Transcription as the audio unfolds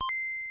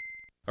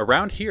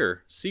Around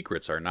here,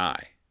 secrets are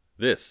nigh.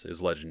 This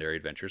is Legendary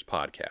Adventures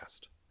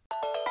Podcast.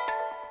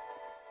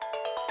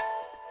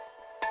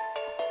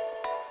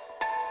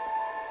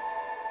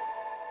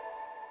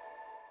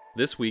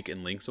 This week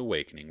in Link's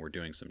Awakening, we're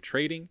doing some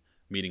trading,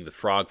 meeting the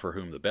frog for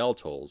whom the bell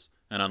tolls,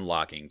 and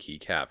unlocking Key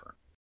Cavern.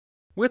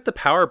 With the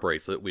power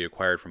bracelet we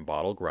acquired from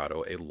Bottle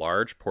Grotto, a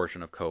large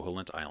portion of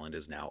Koholint Island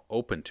is now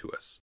open to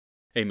us.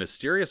 A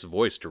mysterious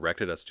voice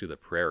directed us to the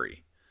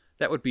prairie.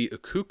 That would be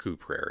Ukuku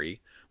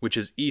Prairie, which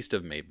is east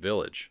of Mape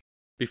Village.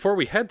 Before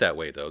we head that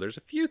way, though, there's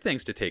a few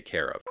things to take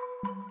care of.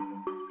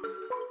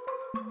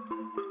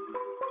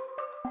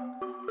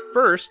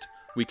 First,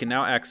 we can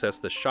now access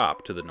the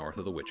shop to the north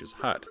of the witch's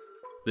hut.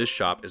 This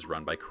shop is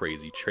run by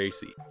Crazy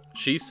Tracy.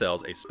 She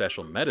sells a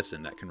special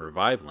medicine that can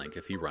revive Link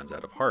if he runs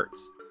out of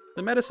hearts.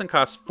 The medicine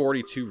costs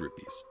 42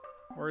 rupees.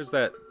 Or is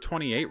that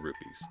 28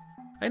 rupees?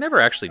 I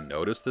never actually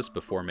noticed this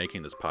before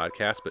making this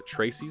podcast, but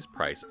Tracy's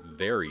price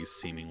varies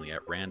seemingly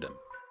at random.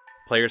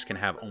 Players can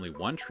have only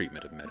one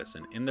treatment of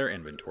medicine in their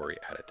inventory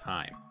at a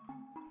time.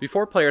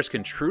 Before players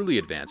can truly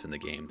advance in the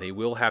game, they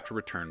will have to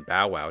return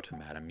Bow Wow to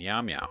Madame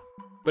Meow Meow.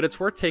 But it's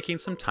worth taking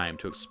some time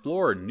to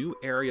explore new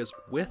areas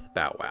with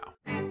Bow Wow.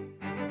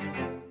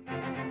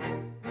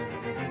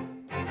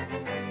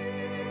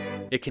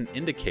 It can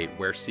indicate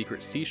where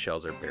secret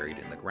seashells are buried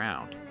in the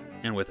ground.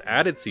 And with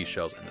added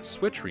seashells in the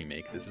Switch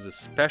remake, this is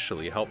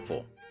especially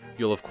helpful.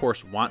 You'll of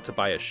course want to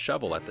buy a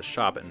shovel at the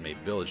shop in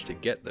Mape Village to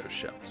get those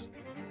shells.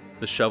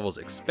 The shovel's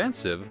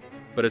expensive,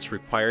 but it's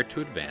required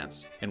to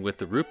advance, and with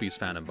the rupees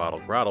found in Bottle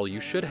Grotto,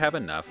 you should have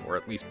enough or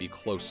at least be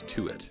close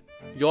to it.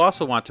 You'll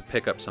also want to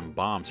pick up some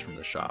bombs from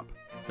the shop.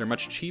 They're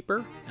much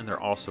cheaper, and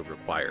they're also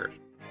required.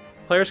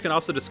 Players can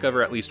also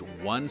discover at least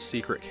one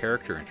secret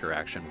character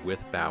interaction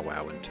with Bow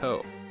Wow in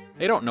tow.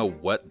 I don't know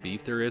what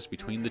beef there is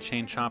between the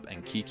Chain Chomp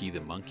and Kiki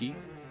the monkey,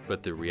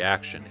 but the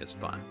reaction is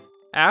fun.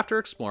 After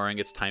exploring,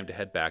 it's time to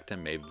head back to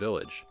Mape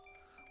Village.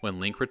 When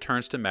Link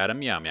returns to Madame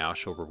Meow Meow,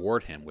 she'll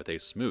reward him with a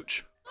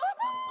smooch.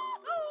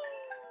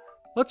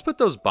 Let's put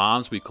those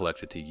bombs we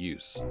collected to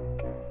use.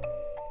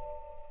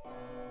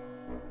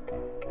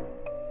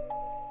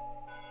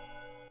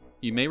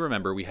 You may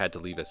remember we had to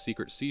leave a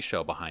secret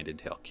seashell behind in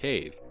Tail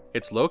Cave.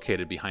 It's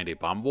located behind a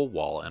bombable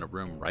wall in a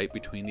room right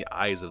between the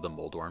eyes of the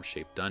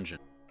Moldworm-shaped dungeon.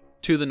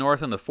 To the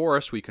north in the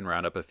forest, we can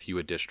round up a few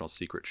additional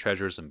secret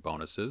treasures and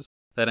bonuses.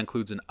 That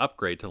includes an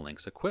upgrade to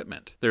Link's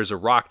equipment. There's a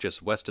rock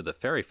just west of the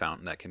fairy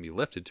fountain that can be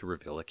lifted to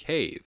reveal a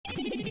cave.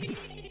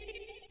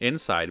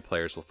 Inside,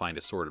 players will find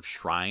a sort of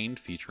shrine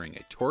featuring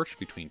a torch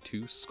between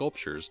two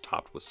sculptures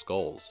topped with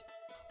skulls.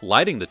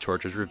 Lighting the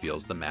torches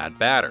reveals the Mad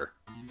Batter.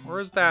 Or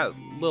is that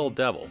Lil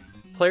Devil?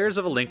 Players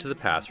of A Link to the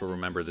Past will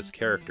remember this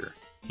character.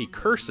 He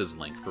curses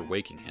Link for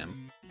waking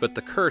him, but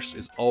the curse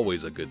is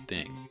always a good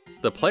thing.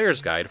 The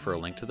Player's Guide for A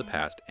Link to the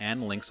Past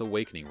and Link's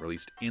Awakening,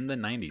 released in the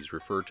 90s,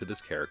 referred to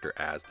this character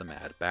as the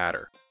Mad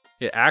Batter.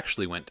 It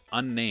actually went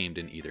unnamed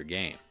in either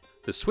game.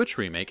 The Switch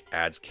remake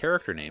adds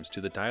character names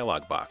to the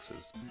dialogue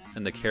boxes,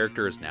 and the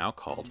character is now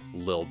called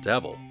Lil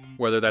Devil.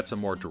 Whether that's a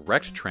more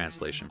direct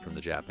translation from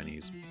the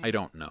Japanese, I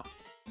don't know.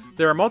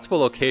 There are multiple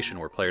locations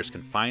where players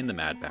can find the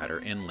Mad Batter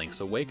in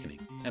Link's Awakening,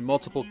 and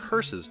multiple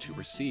curses to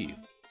receive.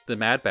 The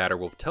Mad Batter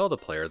will tell the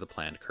player the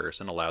planned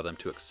curse and allow them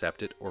to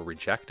accept it or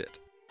reject it.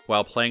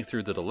 While playing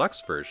through the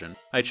deluxe version,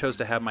 I chose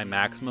to have my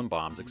maximum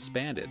bombs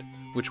expanded,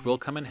 which will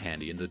come in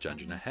handy in the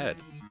dungeon ahead.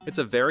 It's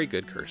a very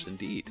good curse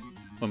indeed.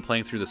 When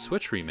playing through the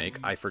Switch remake,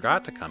 I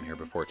forgot to come here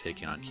before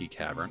taking on Key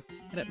Cavern,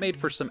 and it made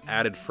for some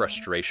added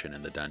frustration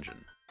in the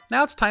dungeon.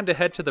 Now it's time to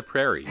head to the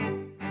prairie.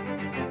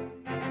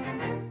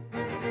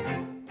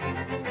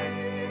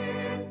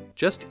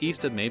 Just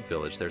east of Mape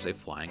Village, there's a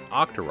flying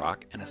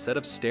Octorok and a set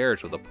of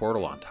stairs with a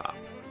portal on top.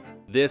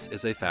 This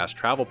is a fast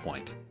travel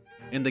point.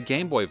 In the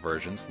Game Boy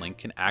versions, Link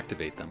can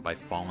activate them by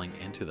falling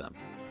into them.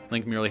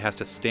 Link merely has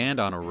to stand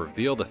on or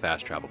reveal the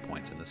fast travel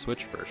points in the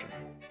Switch version.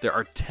 There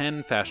are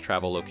 10 fast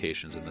travel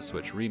locations in the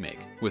Switch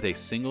remake, with a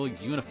single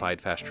unified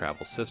fast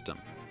travel system.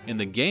 In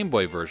the Game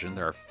Boy version,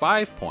 there are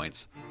 5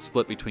 points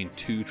split between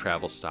 2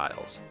 travel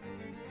styles.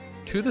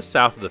 To the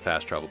south of the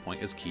fast travel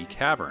point is Key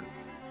Cavern.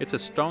 It's a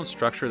stone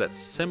structure that's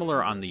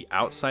similar on the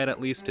outside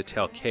at least to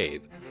Tail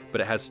Cave, but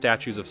it has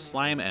statues of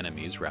slime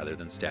enemies rather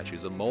than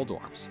statues of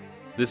moldworms.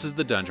 This is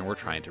the dungeon we're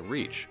trying to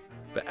reach,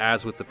 but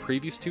as with the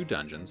previous 2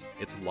 dungeons,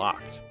 it's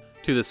locked.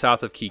 To the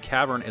south of Key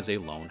Cavern is a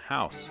lone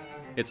house.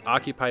 It's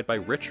occupied by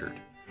Richard,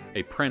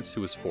 a prince who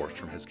was forced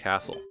from his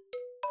castle.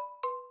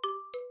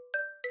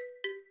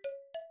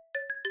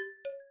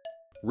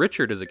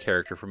 Richard is a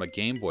character from a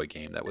Game Boy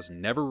game that was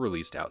never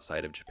released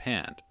outside of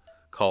Japan,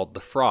 called The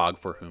Frog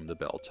for Whom the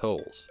Bell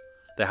Tolls.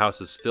 The house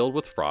is filled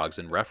with frogs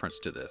in reference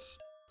to this.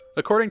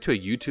 According to a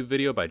YouTube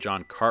video by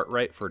John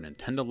Cartwright for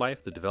Nintendo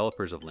Life, the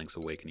developers of Link's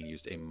Awakening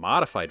used a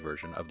modified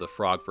version of the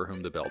Frog for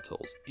Whom the Bell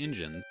Tolls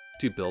engine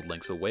to build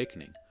Link's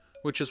Awakening,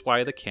 which is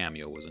why the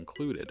cameo was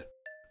included.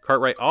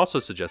 Cartwright also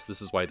suggests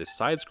this is why the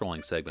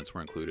side-scrolling segments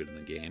were included in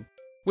the game,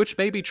 which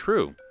may be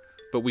true,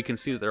 but we can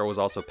see that there was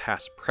also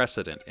past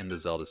precedent in the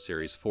Zelda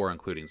series for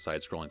including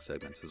side-scrolling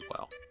segments as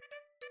well.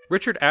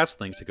 Richard asks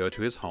Link to go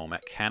to his home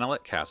at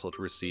Canelet Castle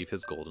to receive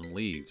his golden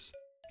leaves.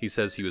 He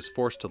says he was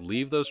forced to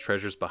leave those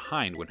treasures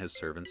behind when his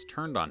servants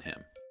turned on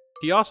him.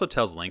 He also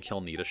tells Link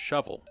he'll need a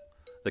shovel.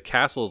 The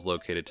castle is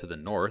located to the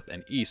north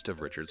and east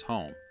of Richard's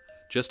home,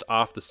 just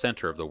off the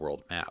center of the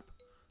world map.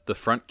 The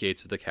front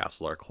gates of the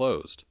castle are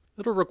closed.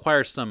 It'll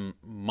require some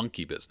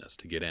monkey business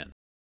to get in.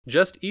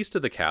 Just east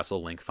of the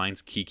castle, Link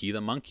finds Kiki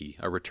the monkey,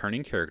 a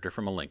returning character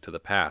from A Link to the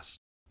Past.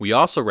 We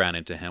also ran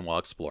into him while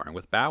exploring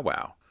with Bow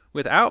Wow.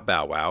 Without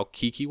Bow Wow,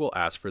 Kiki will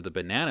ask for the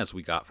bananas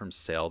we got from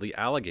Sail the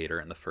alligator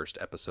in the first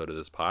episode of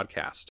this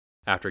podcast.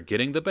 After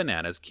getting the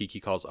bananas, Kiki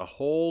calls a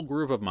whole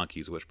group of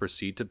monkeys which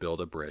proceed to build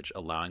a bridge,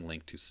 allowing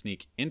Link to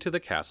sneak into the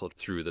castle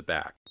through the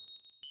back.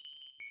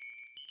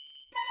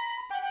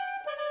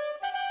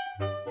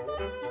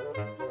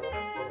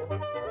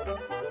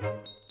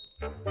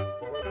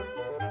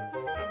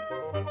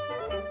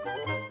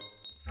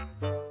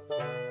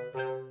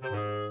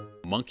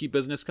 Monkey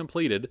business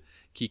completed,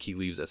 Kiki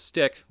leaves a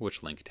stick,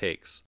 which Link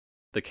takes.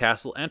 The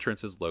castle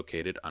entrance is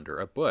located under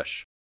a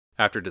bush.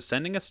 After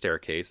descending a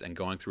staircase and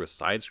going through a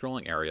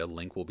side-scrolling area,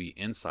 Link will be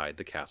inside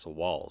the castle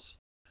walls.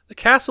 The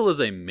castle is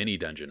a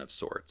mini-dungeon of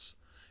sorts.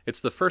 It's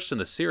the first in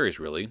the series,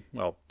 really,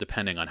 well,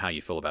 depending on how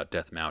you feel about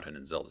Death Mountain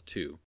and Zelda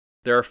 2.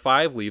 There are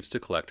 5 leaves to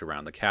collect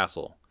around the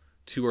castle.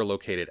 2 are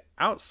located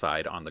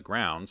outside on the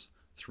grounds,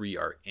 3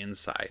 are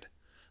inside.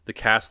 The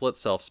castle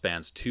itself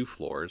spans 2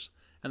 floors,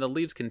 and the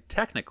leaves can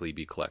technically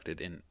be collected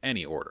in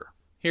any order.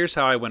 Here's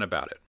how I went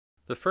about it.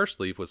 The first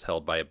leaf was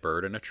held by a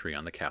bird in a tree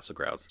on the castle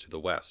grounds to the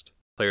west.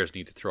 Players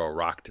need to throw a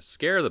rock to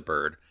scare the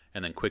bird,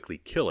 and then quickly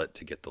kill it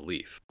to get the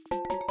leaf.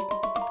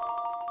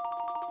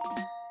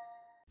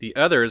 The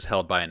other is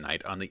held by a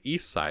knight on the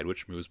east side,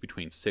 which moves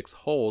between 6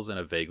 holes in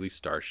a vaguely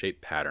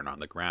star-shaped pattern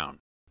on the ground.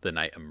 The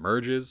knight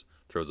emerges,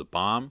 throws a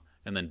bomb,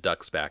 and then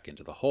ducks back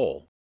into the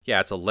hole. Yeah,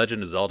 it's a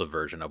Legend of Zelda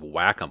version of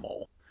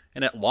Whack-A-Mole,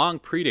 and it long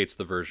predates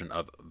the version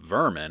of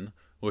Vermin,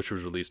 which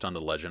was released on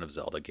the Legend of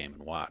Zelda Game &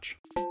 Watch.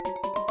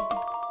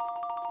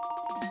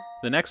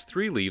 The next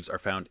 3 leaves are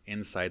found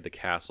inside the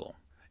castle.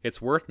 It's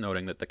worth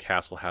noting that the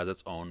castle has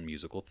its own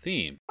musical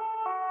theme.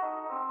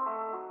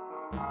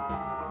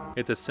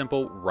 It's a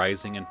simple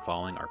rising and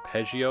falling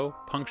arpeggio,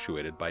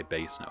 punctuated by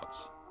bass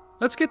notes.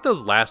 Let's get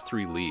those last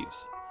 3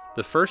 leaves.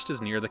 The first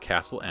is near the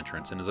castle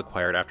entrance and is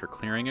acquired after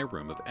clearing a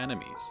room of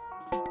enemies.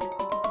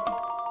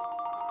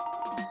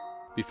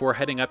 Before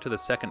heading up to the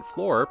second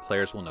floor,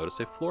 players will notice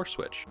a floor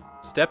switch.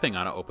 Stepping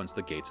on it opens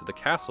the gates of the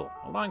castle,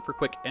 allowing for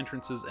quick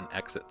entrances and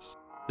exits.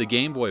 The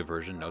Game Boy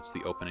version notes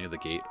the opening of the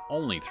gate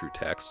only through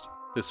text.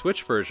 The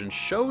Switch version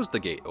shows the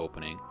gate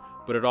opening,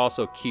 but it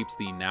also keeps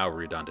the now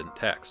redundant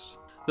text.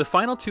 The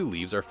final 2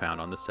 leaves are found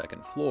on the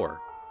second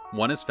floor.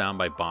 One is found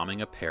by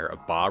bombing a pair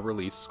of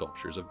bas-relief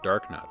sculptures of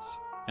Darknuts,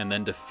 and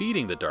then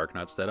defeating the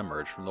Darknuts that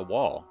emerge from the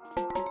wall.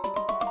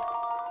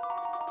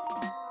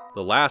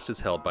 The last is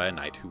held by a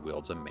knight who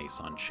wields a mace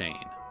on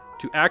chain.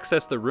 To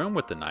access the room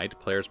with the knight,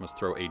 players must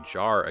throw a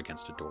jar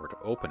against a door to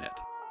open it.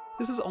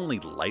 This is only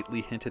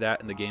lightly hinted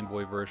at in the Game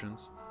Boy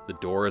versions. The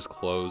door is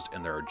closed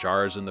and there are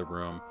jars in the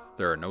room,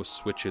 there are no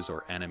switches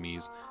or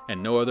enemies,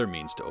 and no other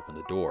means to open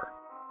the door.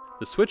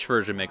 The Switch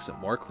version makes it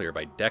more clear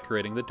by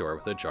decorating the door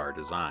with a jar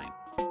design.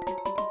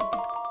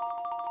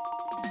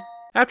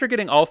 After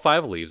getting all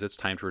 5 leaves, it's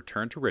time to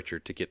return to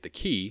Richard to get the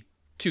key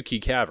to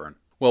Key Cavern.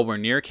 While we're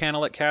near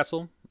Canelet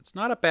Castle, it's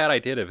not a bad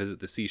idea to visit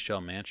the Seashell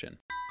Mansion.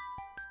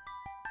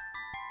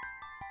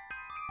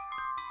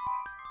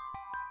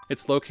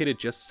 It's located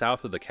just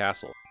south of the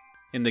castle.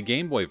 In the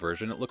Game Boy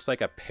version, it looks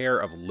like a pair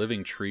of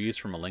living trees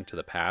from A Link to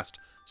the Past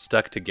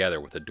stuck together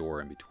with a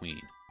door in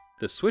between.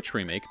 The Switch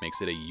remake makes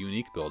it a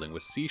unique building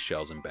with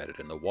seashells embedded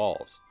in the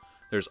walls.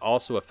 There's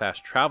also a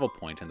fast travel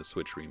point in the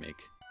Switch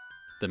remake.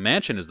 The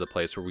mansion is the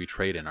place where we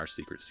trade in our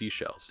secret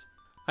seashells.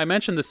 I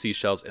mentioned the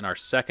seashells in our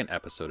second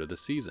episode of the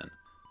season.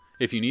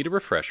 If you need a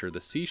refresher, the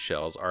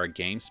seashells are a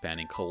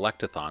game-spanning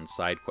collectathon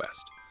side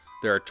quest.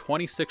 There are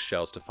 26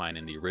 shells to find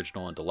in the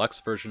original and deluxe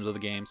versions of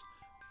the games,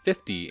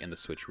 50 in the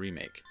Switch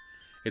remake.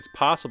 It's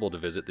possible to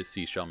visit the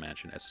Seashell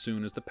Mansion as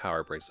soon as the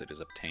power bracelet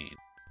is obtained.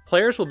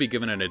 Players will be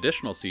given an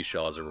additional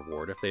seashell as a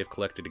reward if they have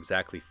collected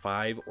exactly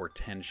 5 or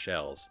 10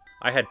 shells.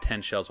 I had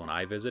 10 shells when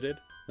I visited.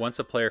 Once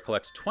a player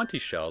collects 20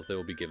 shells, they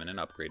will be given an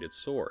upgraded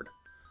sword.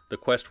 The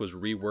quest was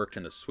reworked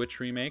in the Switch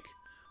remake,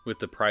 with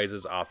the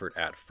prizes offered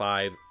at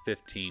 5,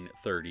 15,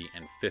 30,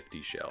 and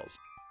 50 shells.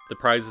 The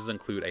prizes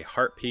include a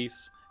heart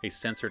piece, a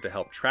sensor to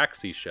help track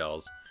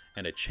seashells,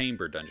 and a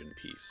chamber dungeon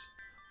piece.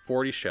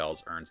 40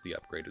 shells earns the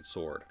upgraded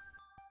sword.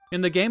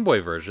 In the Game Boy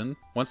version,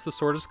 once the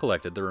sword is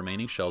collected, the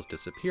remaining shells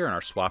disappear and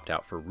are swapped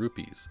out for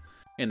rupees.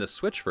 In the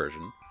Switch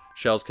version,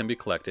 shells can be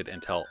collected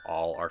until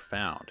all are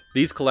found.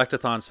 These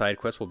collectathon side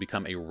quests will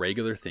become a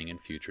regular thing in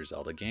future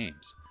Zelda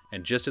games.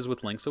 And just as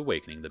with Link's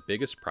Awakening, the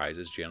biggest prize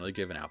is generally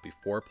given out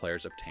before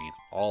players obtain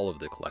all of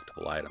the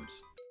collectible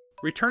items.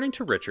 Returning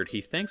to Richard,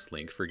 he thanks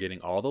Link for getting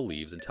all the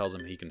leaves and tells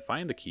him he can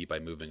find the key by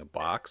moving a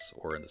box,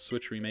 or in the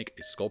Switch remake,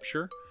 a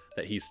sculpture,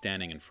 that he's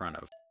standing in front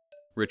of.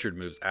 Richard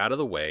moves out of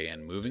the way,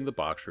 and moving the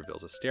box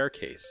reveals a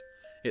staircase.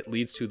 It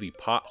leads to the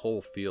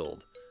Pothole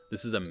Field.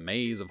 This is a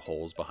maze of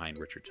holes behind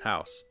Richard's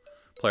house.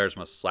 Players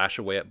must slash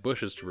away at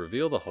bushes to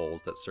reveal the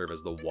holes that serve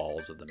as the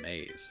walls of the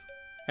maze.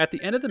 At the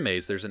end of the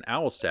maze, there's an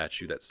owl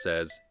statue that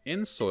says,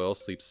 "In soil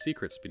sleep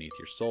secrets beneath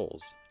your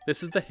souls."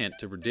 This is the hint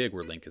to dig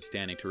where Link is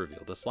standing to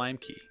reveal the slime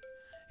key.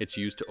 It's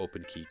used to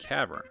open Key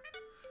Cavern.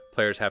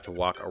 Players have to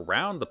walk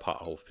around the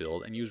Pothole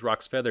Field and use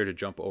Rock's Feather to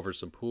jump over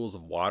some pools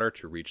of water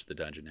to reach the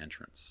dungeon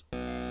entrance.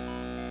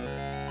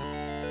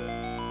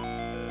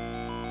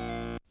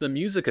 The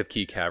music of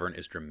Key Cavern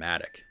is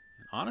dramatic,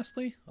 and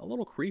honestly, a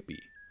little creepy.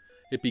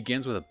 It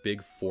begins with a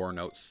big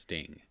 4-note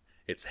sting.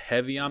 It's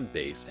heavy on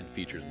bass and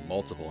features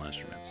multiple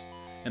instruments,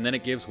 and then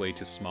it gives way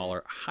to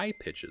smaller, high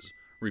pitches,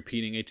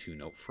 repeating a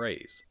 2-note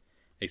phrase.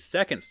 A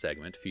second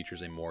segment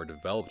features a more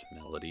developed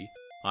melody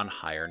on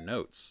higher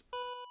notes.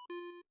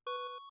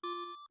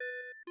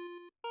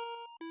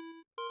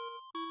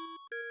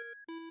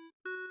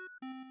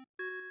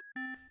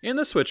 In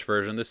the Switch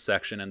version, this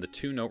section and the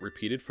 2-note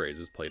repeated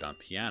phrases played on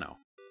piano.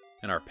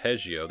 An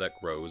arpeggio that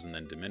grows and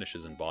then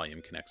diminishes in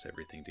volume connects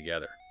everything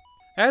together.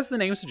 As the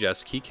name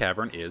suggests, Key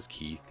Cavern is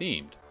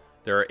key-themed.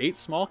 There are 8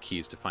 small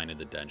keys to find in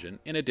the dungeon,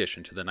 in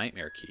addition to the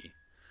Nightmare Key.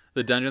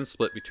 The dungeon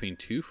split between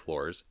 2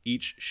 floors,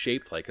 each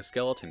shaped like a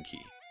skeleton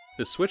key.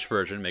 The Switch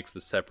version makes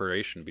the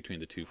separation between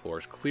the 2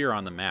 floors clear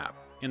on the map.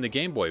 In the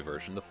Game Boy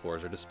version, the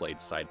floors are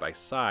displayed side by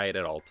side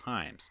at all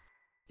times,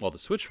 while the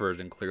Switch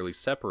version clearly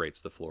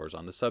separates the floors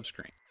on the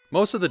subscreen.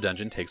 Most of the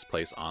dungeon takes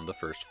place on the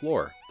first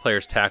floor.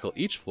 Players tackle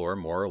each floor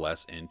more or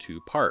less in 2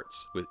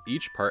 parts, with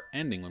each part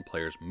ending when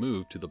players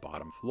move to the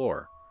bottom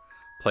floor.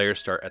 Players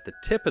start at the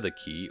tip of the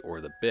key, or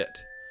the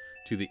bit.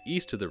 To the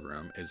east of the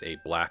room is a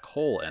black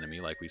hole enemy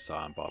like we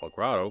saw in Bottle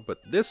Grotto, but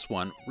this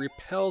one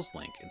repels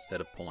Link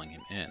instead of pulling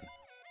him in.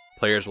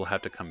 Players will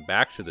have to come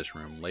back to this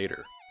room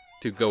later.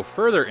 To go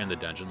further in the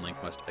dungeon,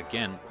 Link must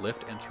again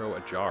lift and throw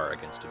a jar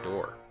against a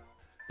door.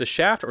 The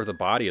shaft or the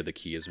body of the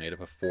key is made up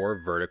of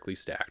 4 vertically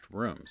stacked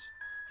rooms.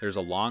 There's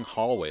a long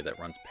hallway that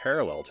runs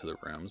parallel to the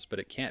rooms, but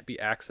it can't be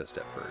accessed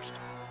at first.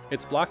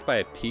 It's blocked by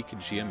a peak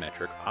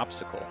geometric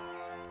obstacle.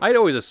 I'd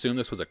always assumed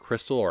this was a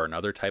crystal or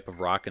another type of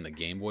rock in the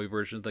Game Boy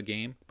version of the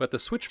game, but the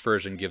Switch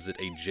version gives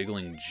it a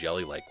jiggling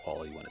jelly-like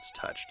quality when it's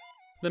touched.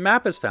 The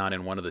map is found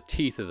in one of the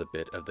teeth of the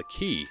bit of the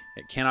key.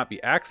 It cannot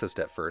be accessed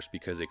at first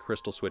because a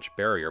crystal switch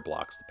barrier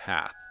blocks the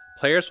path.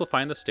 Players will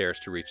find the stairs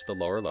to reach the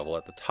lower level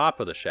at the top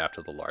of the shaft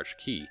of the large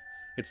key.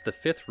 It's the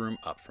 5th room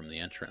up from the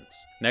entrance.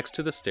 Next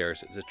to the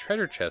stairs is a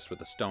treasure chest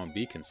with a stone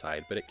beak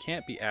inside, but it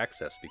can't be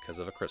accessed because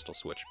of a crystal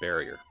switch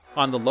barrier.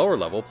 On the lower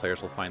level,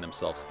 players will find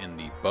themselves in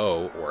the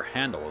bow or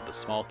handle of the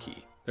small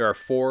key. There are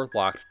 4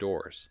 locked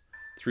doors.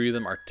 3 of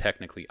them are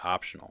technically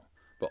optional,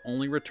 but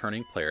only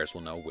returning players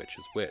will know which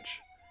is which.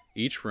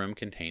 Each room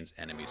contains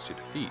enemies to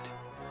defeat.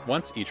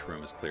 Once each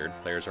room is cleared,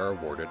 players are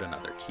awarded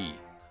another key.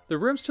 The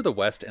rooms to the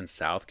west and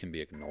south can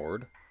be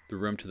ignored. The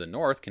room to the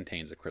north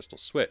contains a crystal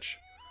switch.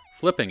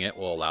 Flipping it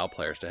will allow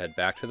players to head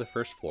back to the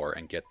first floor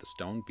and get the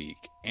stone beak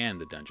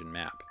and the dungeon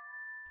map.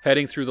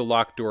 Heading through the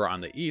locked door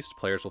on the east,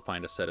 players will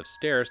find a set of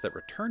stairs that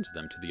returns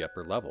them to the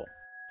upper level.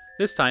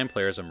 This time,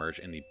 players emerge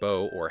in the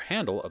bow or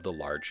handle of the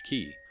large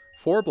key.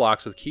 4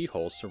 blocks with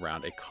keyholes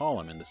surround a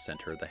column in the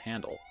center of the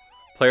handle.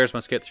 Players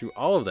must get through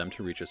all of them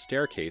to reach a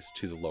staircase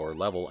to the lower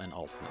level and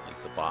ultimately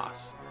the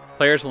boss.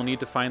 Players will need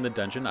to find the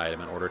dungeon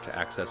item in order to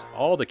access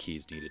all the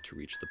keys needed to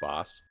reach the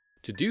boss.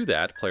 To do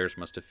that, players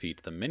must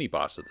defeat the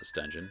mini-boss of this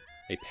dungeon,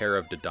 a pair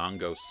of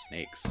Dodongo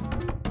snakes.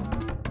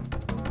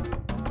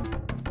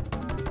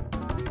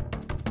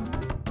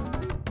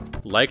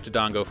 Like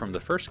Dodongo from the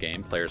first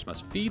game, players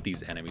must feed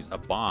these enemies a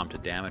bomb to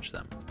damage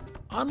them.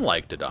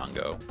 Unlike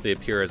Dodongo, they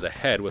appear as a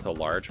head with a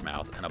large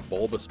mouth and a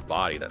bulbous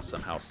body that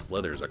somehow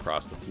slithers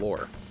across the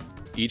floor.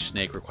 Each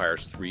snake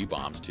requires 3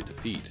 bombs to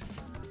defeat.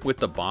 With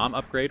the bomb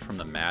upgrade from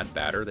the Mad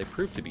Batter, they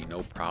prove to be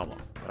no problem,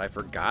 but I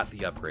forgot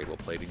the upgrade while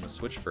playing the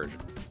Switch version,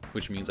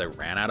 which means I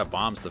ran out of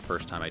bombs the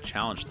first time I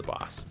challenged the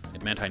boss.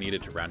 It meant I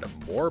needed to round up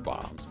more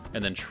bombs,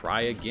 and then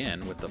try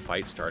again with the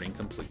fight starting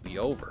completely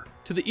over.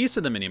 To the east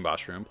of the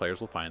mini-boss room, players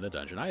will find the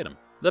dungeon item,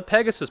 the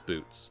Pegasus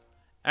Boots.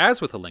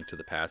 As with A Link to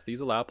the Past, these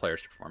allow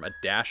players to perform a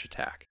dash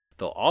attack.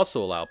 They'll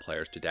also allow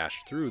players to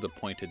dash through the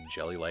pointed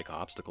jelly-like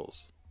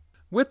obstacles.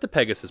 With the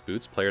Pegasus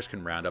Boots, players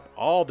can round up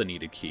all the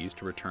needed keys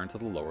to return to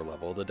the lower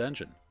level of the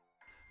dungeon.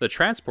 The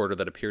transporter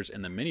that appears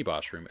in the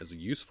mini-boss room is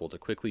useful to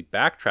quickly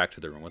backtrack to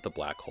the room with the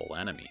black hole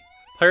enemy.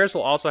 Players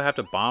will also have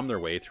to bomb their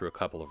way through a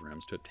couple of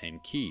rooms to obtain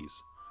keys.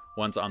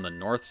 One's on the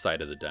north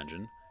side of the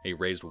dungeon. A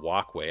raised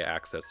walkway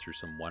accessed through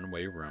some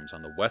one-way rooms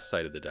on the west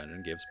side of the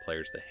dungeon gives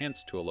players the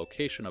hints to a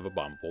location of a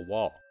bombable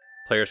wall.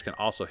 Players can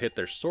also hit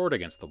their sword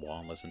against the wall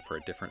and listen for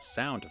a different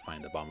sound to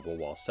find the bombable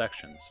wall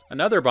sections.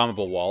 Another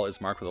bombable wall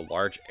is marked with a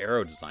large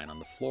arrow design on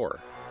the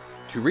floor.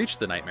 To reach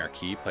the Nightmare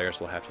Key, players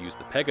will have to use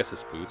the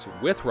Pegasus Boots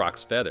with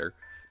Rock's Feather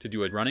to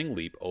do a running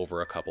leap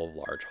over a couple of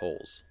large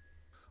holes.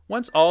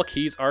 Once all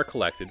keys are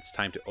collected, it's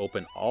time to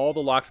open all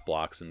the locked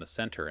blocks in the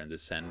center and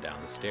descend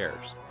down the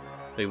stairs.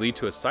 They lead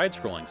to a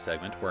side-scrolling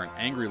segment where an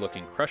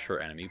angry-looking Crusher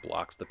enemy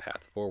blocks the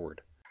path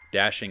forward.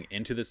 Dashing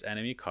into this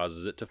enemy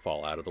causes it to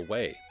fall out of the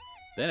way.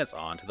 Then it's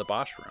on to the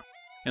boss room.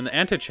 In the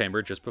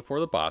antechamber just before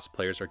the boss,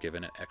 players are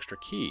given an extra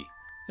key.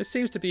 This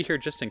seems to be here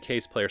just in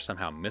case players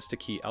somehow missed a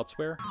key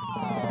elsewhere.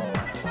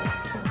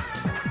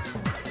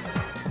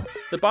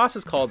 The boss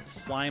is called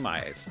Slime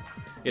Eyes.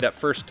 It at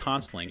first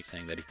taunts Link,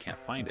 saying that he can't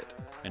find it,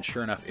 and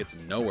sure enough, it's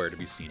nowhere to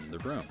be seen in the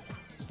room.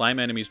 Slime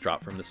enemies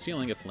drop from the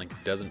ceiling if Link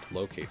doesn't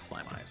locate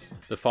Slime Eyes.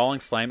 The falling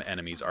slime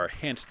enemies are a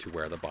hint to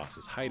where the boss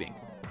is hiding.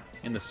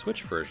 In the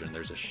Switch version,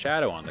 there's a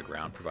shadow on the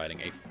ground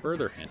providing a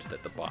further hint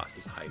that the boss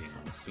is hiding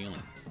on the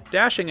ceiling.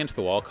 Dashing into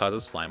the wall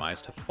causes Slime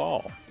Eyes to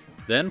fall.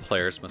 Then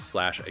players must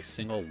slash a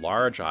single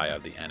large eye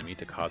of the enemy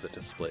to cause it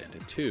to split into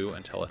two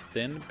until a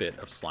thin bit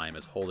of slime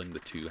is holding the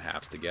two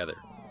halves together.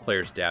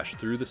 Players dash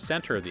through the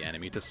center of the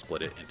enemy to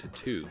split it into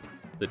two.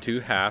 The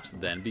two halves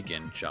then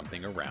begin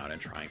jumping around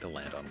and trying to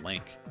land on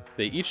Link.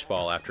 They each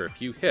fall after a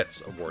few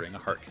hits, awarding a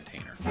heart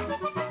container.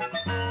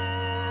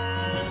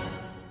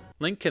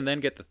 Link can then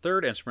get the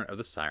third instrument of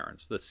the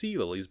Sirens, the Sea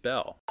Lily's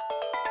bell.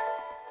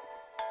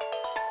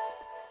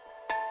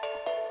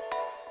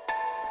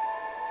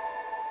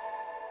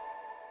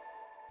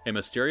 A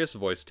mysterious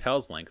voice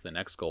tells Link the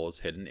next goal is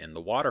hidden in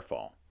the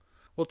waterfall.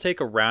 We'll take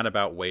a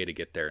roundabout way to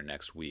get there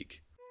next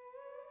week.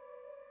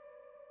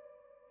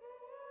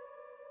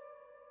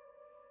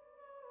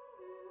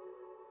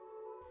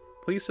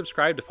 Please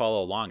subscribe to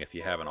follow along if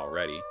you haven't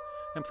already,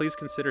 and please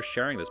consider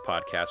sharing this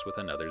podcast with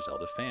another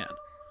Zelda fan.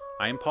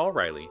 I am Paul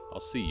Riley. I'll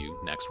see you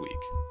next week.